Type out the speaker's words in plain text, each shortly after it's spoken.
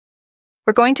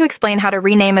We're going to explain how to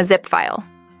rename a zip file.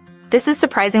 This is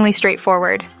surprisingly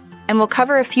straightforward, and we'll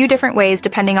cover a few different ways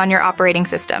depending on your operating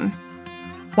system.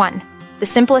 1. The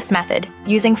simplest method,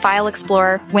 using File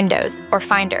Explorer, Windows, or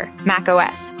Finder, Mac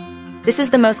OS. This is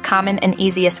the most common and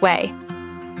easiest way.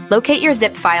 Locate your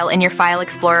zip file in your File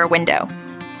Explorer window.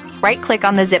 Right-click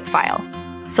on the zip file.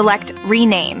 Select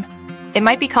Rename. It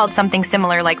might be called something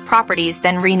similar like Properties,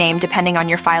 then Rename depending on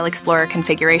your File Explorer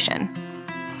configuration.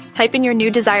 Type in your new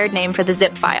desired name for the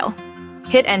zip file.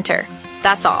 Hit Enter.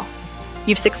 That's all.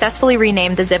 You've successfully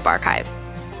renamed the zip archive.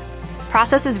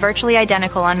 Process is virtually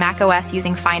identical on Mac OS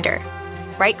using Finder.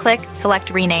 Right-click, select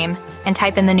Rename, and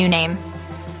type in the new name.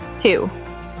 2.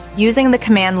 Using the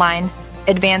command line,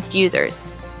 Advanced Users.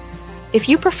 If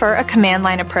you prefer a command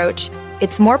line approach,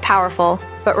 it's more powerful,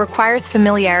 but requires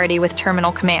familiarity with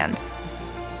terminal commands.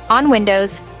 On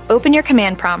Windows, open your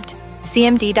command prompt,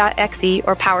 cmd.exe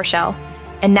or PowerShell,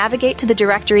 and navigate to the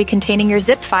directory containing your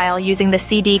zip file using the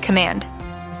cd command.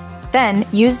 Then,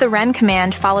 use the ren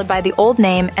command followed by the old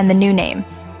name and the new name,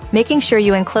 making sure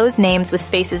you enclose names with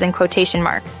spaces and quotation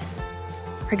marks.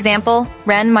 For example,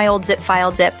 ren my old zip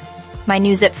file zip, my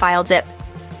new zip file zip.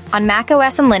 On Mac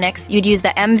OS and Linux, you'd use the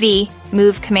mv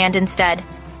move command instead.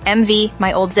 mv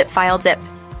my old zip file zip,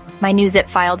 my new zip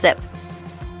file zip.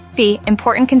 B.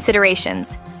 Important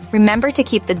considerations. Remember to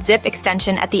keep the zip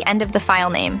extension at the end of the file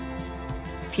name.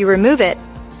 If you remove it,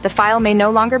 the file may no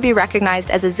longer be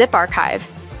recognized as a zip archive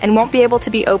and won't be able to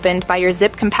be opened by your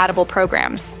zip-compatible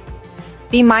programs.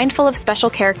 Be mindful of special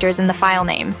characters in the file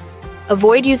name.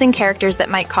 Avoid using characters that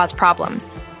might cause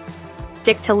problems.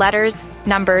 Stick to letters,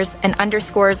 numbers, and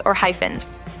underscores or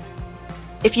hyphens.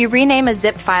 If you rename a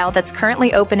zip file that's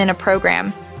currently open in a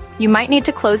program, you might need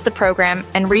to close the program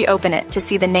and reopen it to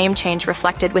see the name change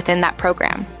reflected within that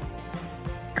program.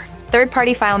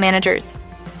 Third-party file managers.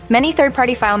 Many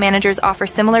third-party file managers offer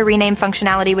similar rename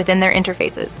functionality within their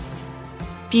interfaces.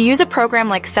 If you use a program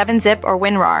like 7-Zip or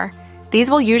WinRAR,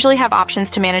 these will usually have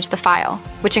options to manage the file,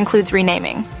 which includes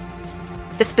renaming.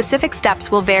 The specific steps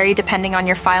will vary depending on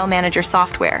your file manager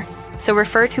software, so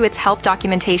refer to its help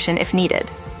documentation if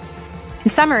needed. In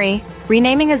summary,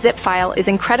 renaming a zip file is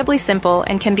incredibly simple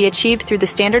and can be achieved through the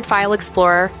standard File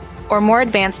Explorer or more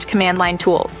advanced command line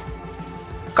tools.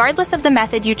 Regardless of the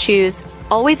method you choose,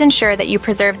 always ensure that you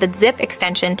preserve the zip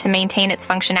extension to maintain its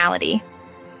functionality.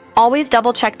 Always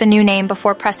double-check the new name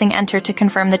before pressing Enter to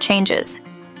confirm the changes.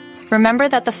 Remember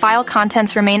that the file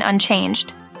contents remain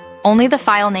unchanged. Only the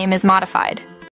file name is modified.